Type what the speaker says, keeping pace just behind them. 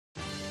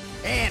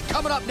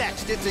Coming up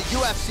next, it's a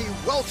UFC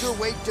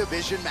welterweight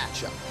division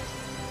matchup.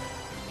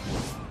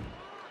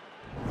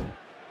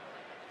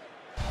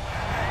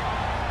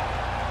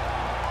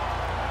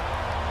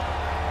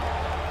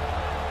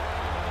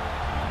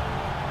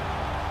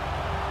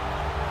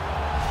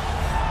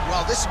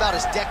 Well, this is about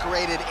as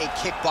decorated a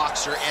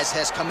kickboxer as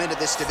has come into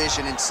this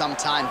division in some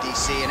time,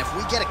 DC. And if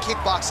we get a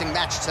kickboxing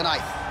match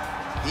tonight,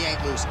 he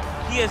ain't losing.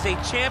 He is a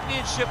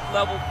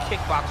championship-level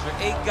kickboxer,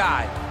 a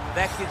guy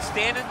that can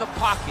stand in the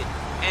pocket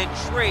and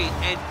trade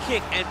and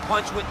kick and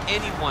punch with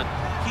anyone.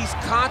 He's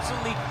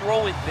constantly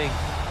throwing things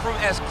from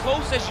as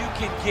close as you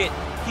can get.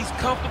 He's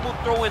comfortable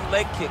throwing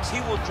leg kicks.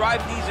 He will drive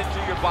knees into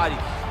your body.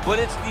 But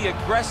it's the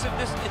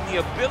aggressiveness and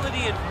the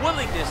ability and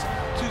willingness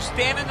to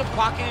stand in the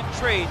pocket and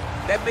trade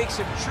that makes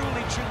him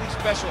truly, truly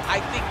special. I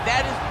think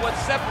that is what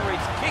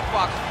separates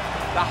kickboxing,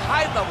 the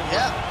high level,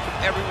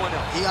 from everyone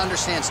else. He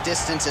understands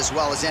distance as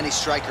well as any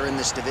striker in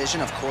this division.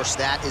 Of course,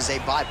 that is a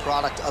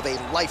byproduct of a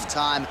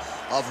lifetime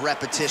of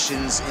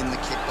repetitions in the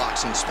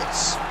kickboxing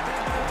space.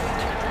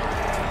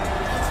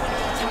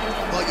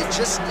 Well, you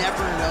just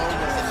never know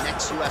when the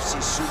next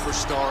UFC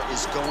superstar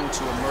is going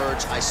to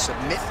emerge. I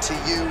submit to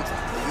you,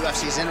 the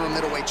UFC's interim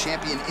middleweight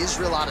champion,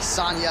 Israel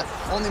Adesanya,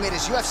 only made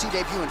his UFC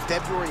debut in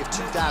February of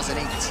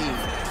 2018.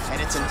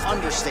 And it's an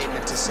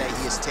understatement to say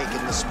he has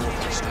taken the sport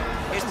by storm.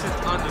 It's an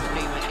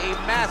understatement, a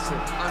massive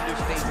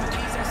understatement.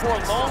 For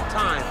a long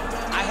time,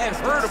 I had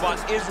heard about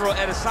Israel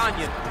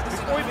Adesanya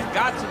before he even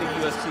got to the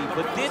UFC,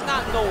 but did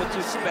not know what to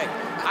expect.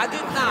 I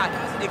did not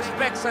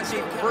expect such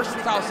a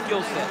versatile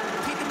skill set,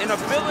 an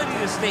ability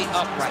to stay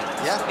upright,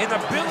 an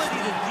ability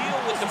to deal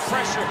with the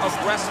pressure of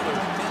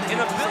wrestlers, an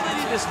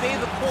ability to stay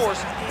the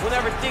course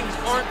whenever things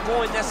aren't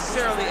going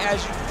necessarily as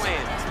you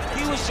planned.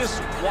 He was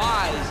just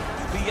wise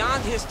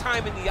beyond his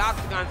time in the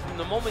octagon from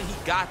the moment he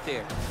got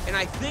there. And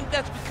I think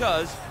that's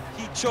because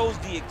he chose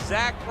the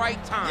exact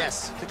right time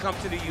to come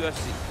to the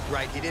UFC.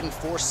 Right, he didn't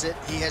force it.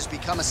 He has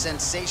become a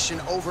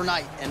sensation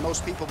overnight. And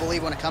most people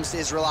believe when it comes to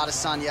Israel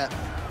Adesanya,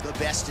 the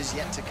best is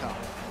yet to come.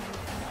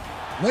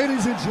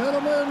 Ladies and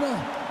gentlemen,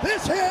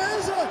 this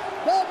is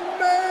the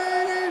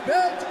main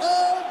event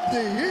of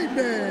the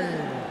evening.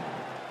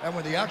 And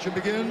when the action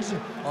begins,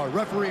 our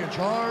referee in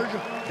charge,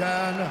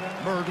 Dan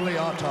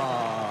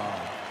Mergliata.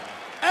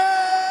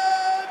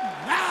 And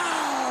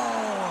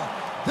now,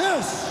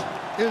 this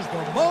is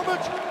the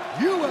moment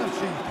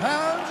UFC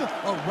fans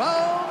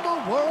around the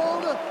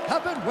world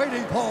have been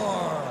waiting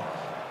for.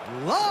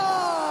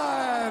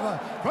 Live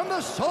from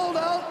the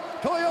sold-out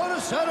Toyota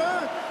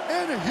Center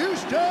in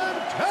Houston,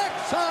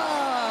 Texas.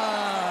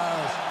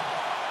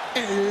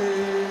 It's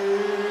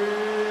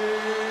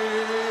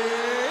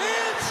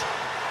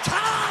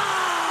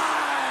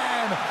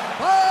time!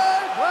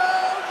 5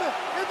 rounds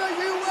in the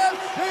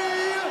UFC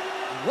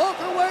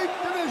welterweight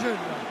division.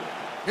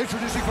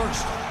 Introducing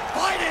first,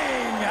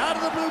 fighting out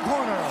of the blue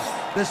corner.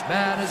 This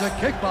man is a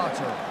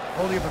kickboxer,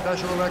 holding a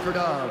professional record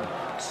of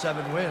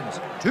 7 wins,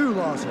 2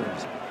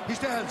 losses. He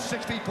stands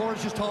 6 feet 4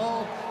 inches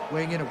tall,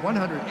 weighing in at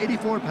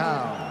 184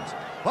 pounds.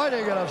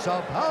 Fighting out of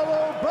Sao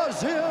Paulo,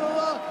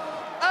 Brazil,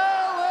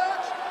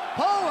 Alex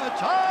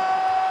Pereira!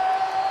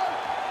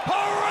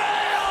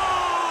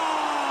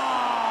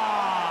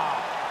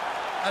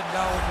 And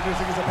now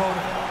introducing his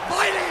opponent,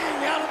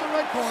 fighting out of the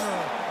red corner.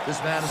 This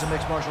man is a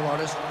mixed martial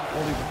artist,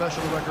 holding a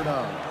professional record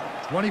of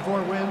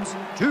 24 wins,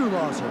 2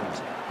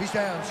 losses. He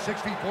stands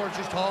 6 feet 4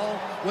 inches tall,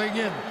 weighing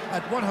in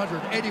at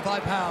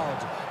 185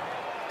 pounds.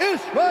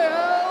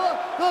 Israel,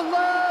 the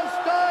last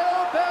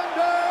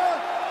Stylebender,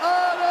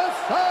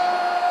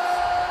 Adesanya!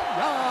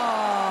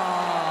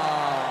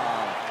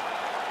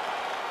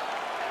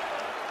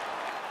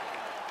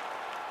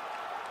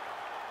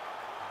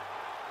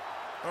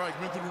 All right,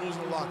 commit to the rules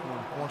in the locker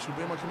room. I want you to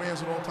obey my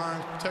commands at all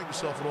times, protect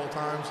yourself at all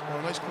times. I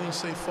want a nice, clean,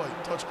 safe fight.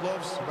 Touch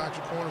gloves, back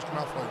your corners, come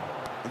out fighting.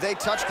 They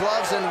touch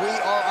gloves and we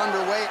are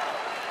underway.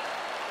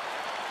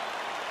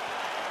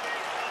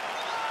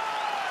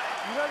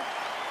 You ready?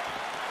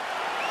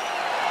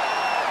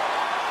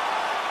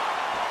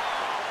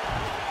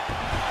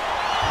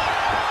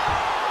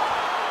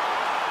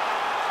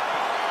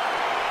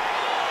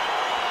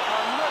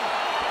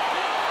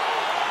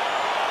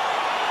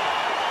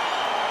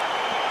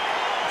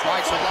 All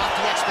right, so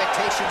lofty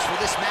expectations for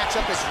this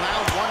matchup as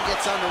round 1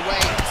 gets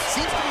underway.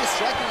 Seems to be a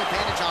striking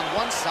advantage on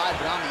one side,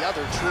 but on the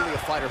other, truly a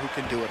fighter who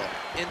can do it all.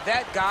 And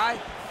that guy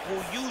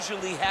will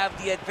usually have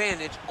the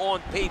advantage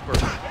on paper.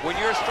 When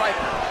you're a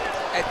striker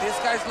at this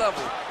guy's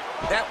level,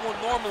 that will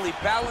normally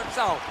balance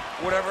out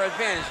whatever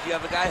advantage the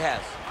other guy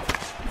has.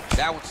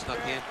 That one snuck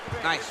in.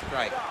 Nice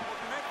strike.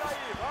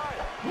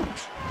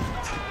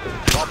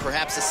 Well,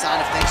 perhaps a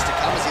sign of things to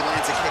come as he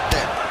lands a kick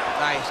there.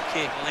 Nice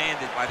kick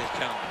landed by this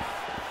gentleman.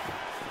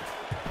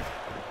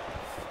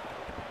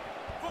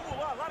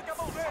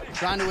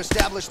 Trying to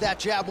establish that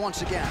jab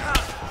once again. Oh.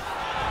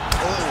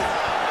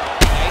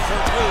 He's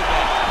hurt too,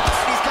 man.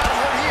 He's got him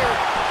hurt here.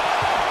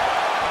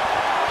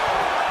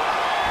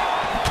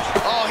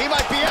 Oh, he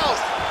might be out.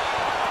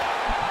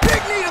 Big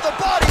knee to the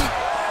body.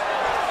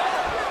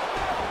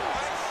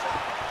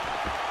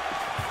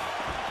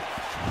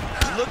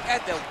 Look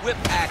at the whip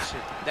action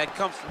that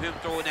comes from him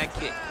throwing that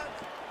kick.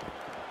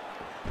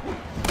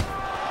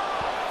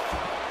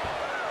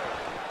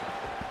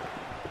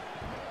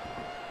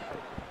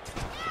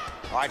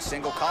 All right,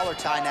 single collar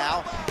tie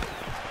now.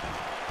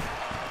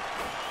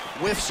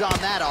 Whiffs on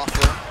that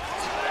offer.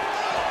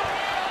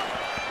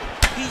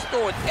 He's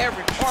throwing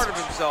every part of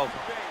himself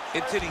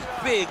into these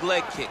big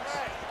leg kicks.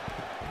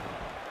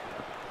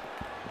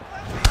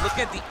 Look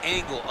at the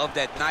angle of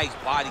that nice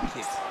body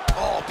kick.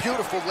 Oh,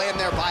 beautiful land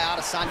there by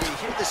Adesanya. You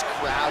hear this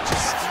crowd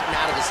just eating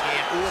out of his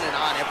hand, oohing and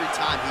on every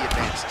time he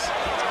advances.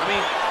 I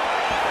mean,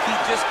 he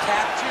just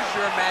captures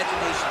your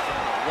imagination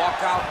from the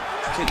walkout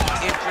to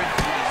the entrance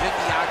when he's in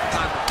the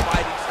octagon, the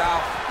fighting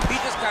style. He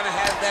just kind of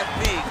has that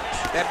thing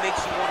that makes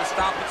you want to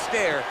stop and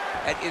stare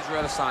at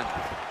Israel Adesanya.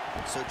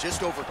 So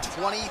just over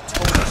 20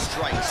 total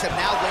strikes have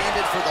now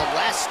landed for the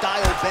last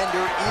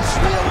Stylebender,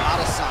 Israel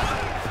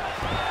Adesanya.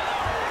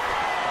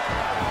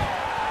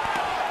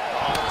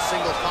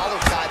 Single collar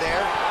tie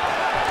there.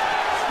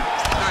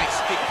 Nice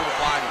kick to the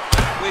body.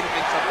 Way to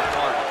mix up the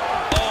target.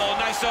 Oh,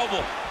 nice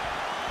elbow.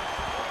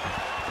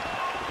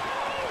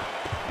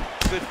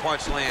 Good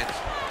punch lands.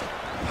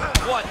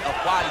 What a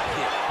body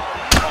kick.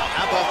 Oh,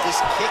 how about this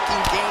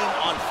kicking game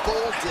on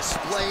full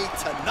display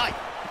tonight?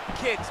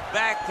 Kicks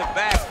back to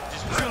back,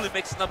 just truly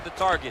mixing up the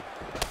target.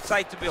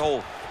 Sight to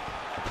behold.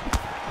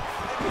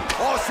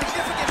 Oh,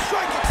 significant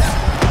strike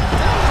attempt.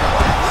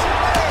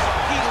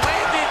 He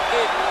landed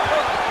it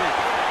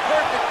perfectly.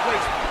 Perfect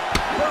placement,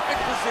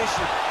 perfect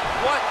position.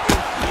 What a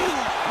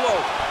huge blow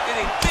in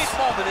a big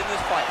moment in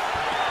this fight.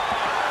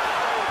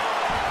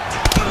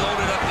 He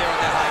loaded up there on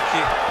that high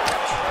kick.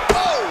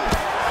 Oh!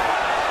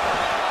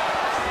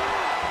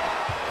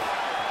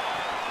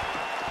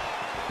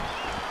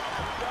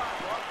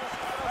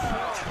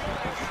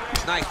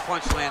 Nice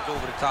punch lands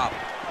over the top.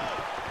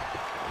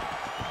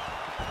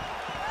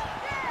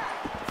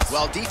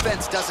 Well,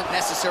 defense doesn't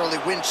necessarily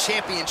win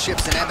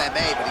championships in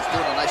MMA, but he's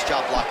doing a nice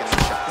job blocking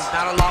these shots. He's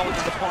not allowing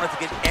his opponent to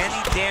get any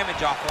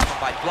damage off of him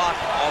by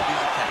blocking all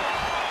these attacks.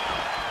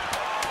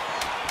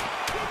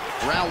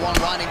 Round one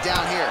winding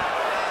down here.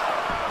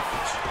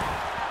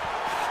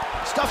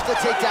 Stuffs the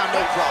takedown,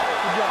 no problem.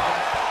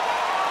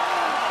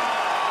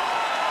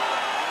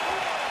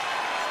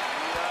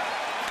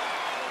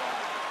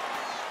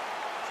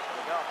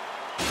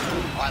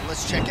 All right,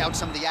 let's check out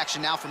some of the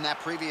action now from that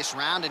previous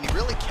round, and he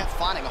really kept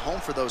finding a home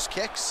for those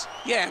kicks.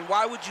 Yeah, and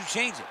why would you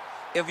change it?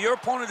 If your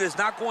opponent is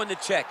not going to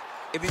check,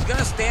 if he's going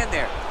to stand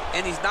there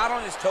and he's not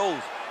on his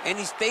toes and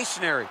he's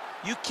stationary,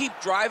 you keep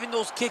driving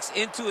those kicks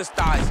into his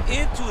thighs,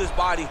 into his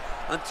body,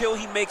 until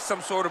he makes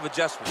some sort of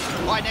adjustment.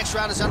 All right, next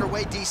round is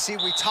underway, DC.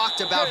 We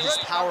talked about his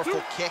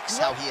powerful kicks,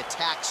 how he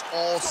attacks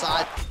all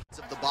sides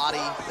of the body,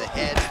 the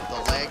head,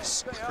 the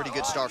legs. Pretty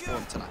good start for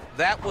him tonight.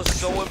 That was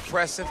so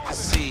impressive to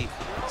see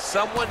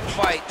someone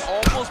fight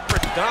almost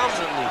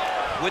predominantly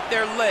with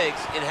their legs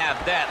and have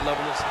that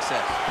level of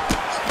success.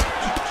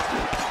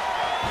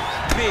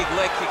 Big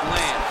leg kick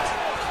lands.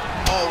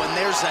 Oh, and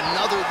there's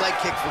another leg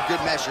kick for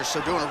good measure.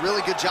 So doing a really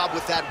good job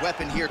with that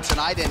weapon here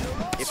tonight. And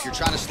if you're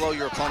trying to slow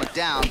your opponent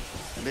down,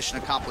 mission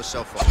accomplished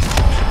so far. I'm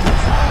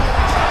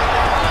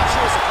not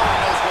sure his opponent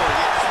knows where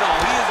he is. No,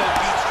 he is on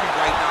Beat Street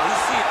right now.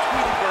 He's seeing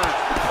Tweety Bird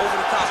over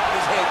the top of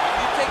his head. When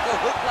you take a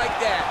hook like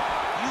that,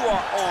 you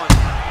are on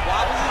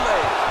wobbly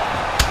legs.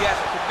 He has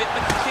a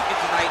commitment to kicking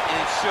tonight, and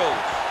it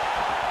shows.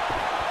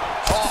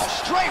 Oh,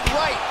 straight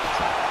right.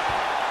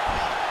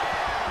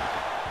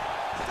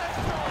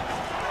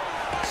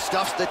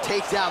 Stuffs the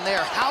takedown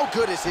there. How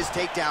good is his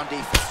takedown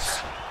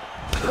defense?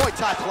 Muay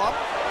Thai club.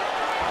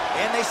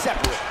 And they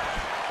separate.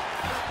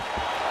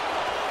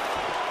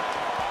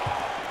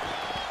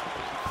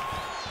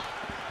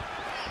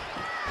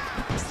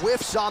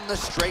 Whiffs on the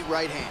straight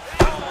right hand.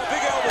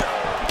 Big elbow.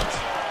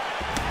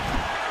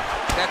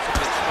 That's a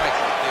good strike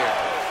right there.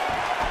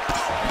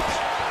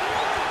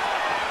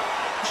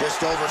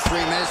 Just over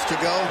 3 minutes to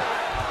go.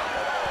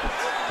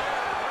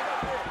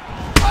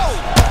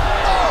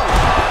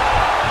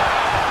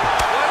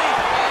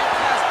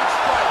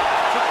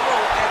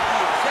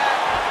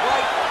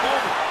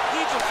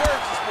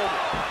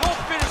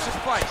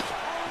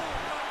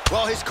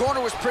 Well, his corner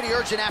was pretty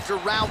urgent after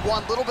round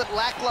one. A little bit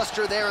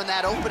lackluster there in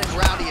that opening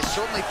round. He has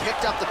certainly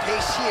picked up the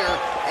pace here,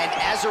 and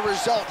as a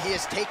result, he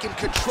has taken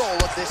control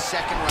of this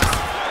second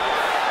round.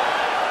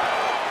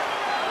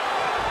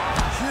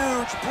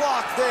 Huge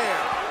block there.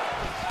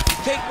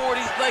 Take more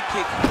of these leg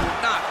kicks, you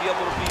will not be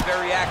able to be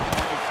very active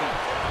on your feet.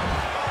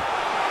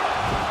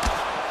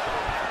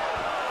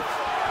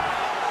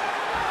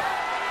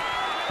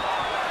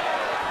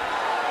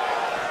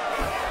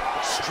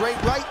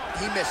 Straight right,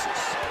 he misses.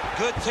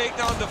 Good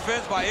takedown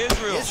defense by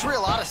Israel.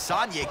 Israel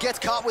Adesanya gets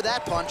caught with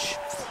that punch.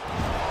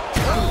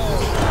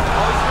 Oh, he's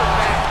hurt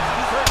bad.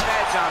 He's hurt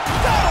bad, John.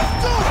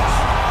 That'll do it!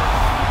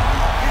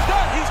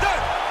 He's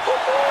done!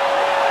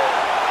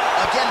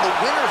 Again, the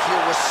winner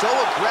here was so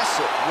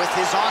aggressive with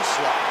his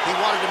onslaught. He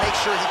wanted to make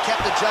sure he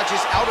kept the judges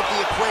out of the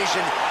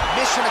equation.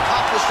 Mission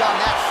accomplished on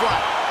that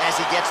front as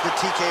he gets the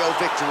TKO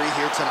victory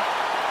here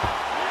tonight.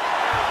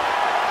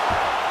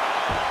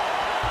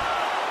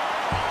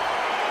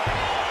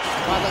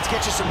 Let's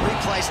get you some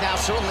replays now.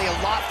 Certainly a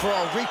lot for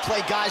our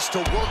replay guys to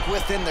work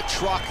with in the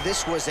truck.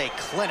 This was a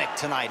clinic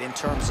tonight in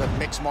terms of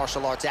mixed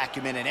martial arts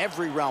acumen in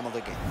every realm of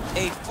the game.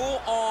 A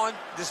full-on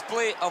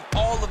display of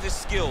all of his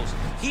skills.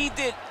 He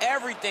did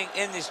everything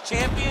in this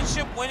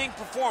championship-winning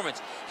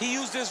performance. He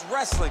used his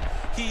wrestling.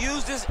 He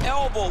used his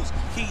elbows.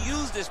 He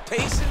used his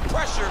pace and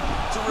pressure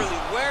to really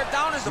wear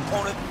down his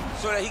opponent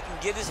so that he can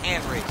get his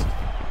hand raised.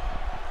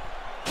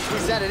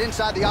 Presented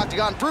inside the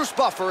octagon, Bruce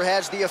Buffer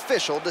has the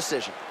official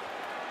decision.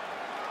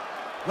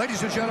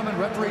 Ladies and gentlemen,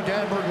 referee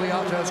Dan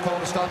Bergliata has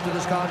called a stop to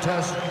this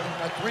contest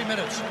at 3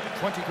 minutes,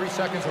 23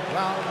 seconds of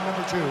round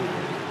number 2.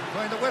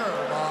 Going the winner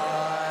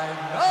by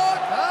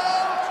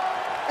knockout,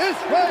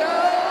 Israel,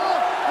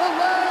 the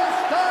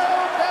last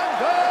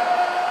Stylebender,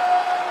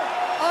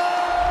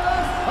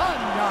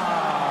 Adesanya.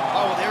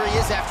 Oh, there he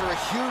is after a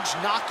huge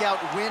knockout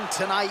win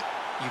tonight.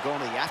 You going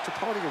to the after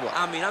party or what?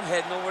 I mean, I'm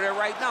heading over there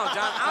right now,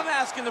 John. I'm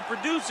asking the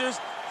producers,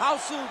 how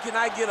soon can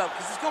I get up?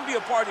 Because it's going to be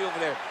a party over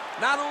there.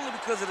 Not only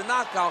because of the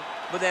knockout,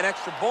 but that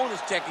extra bonus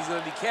check he's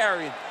going to be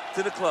carrying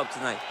to the club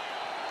tonight.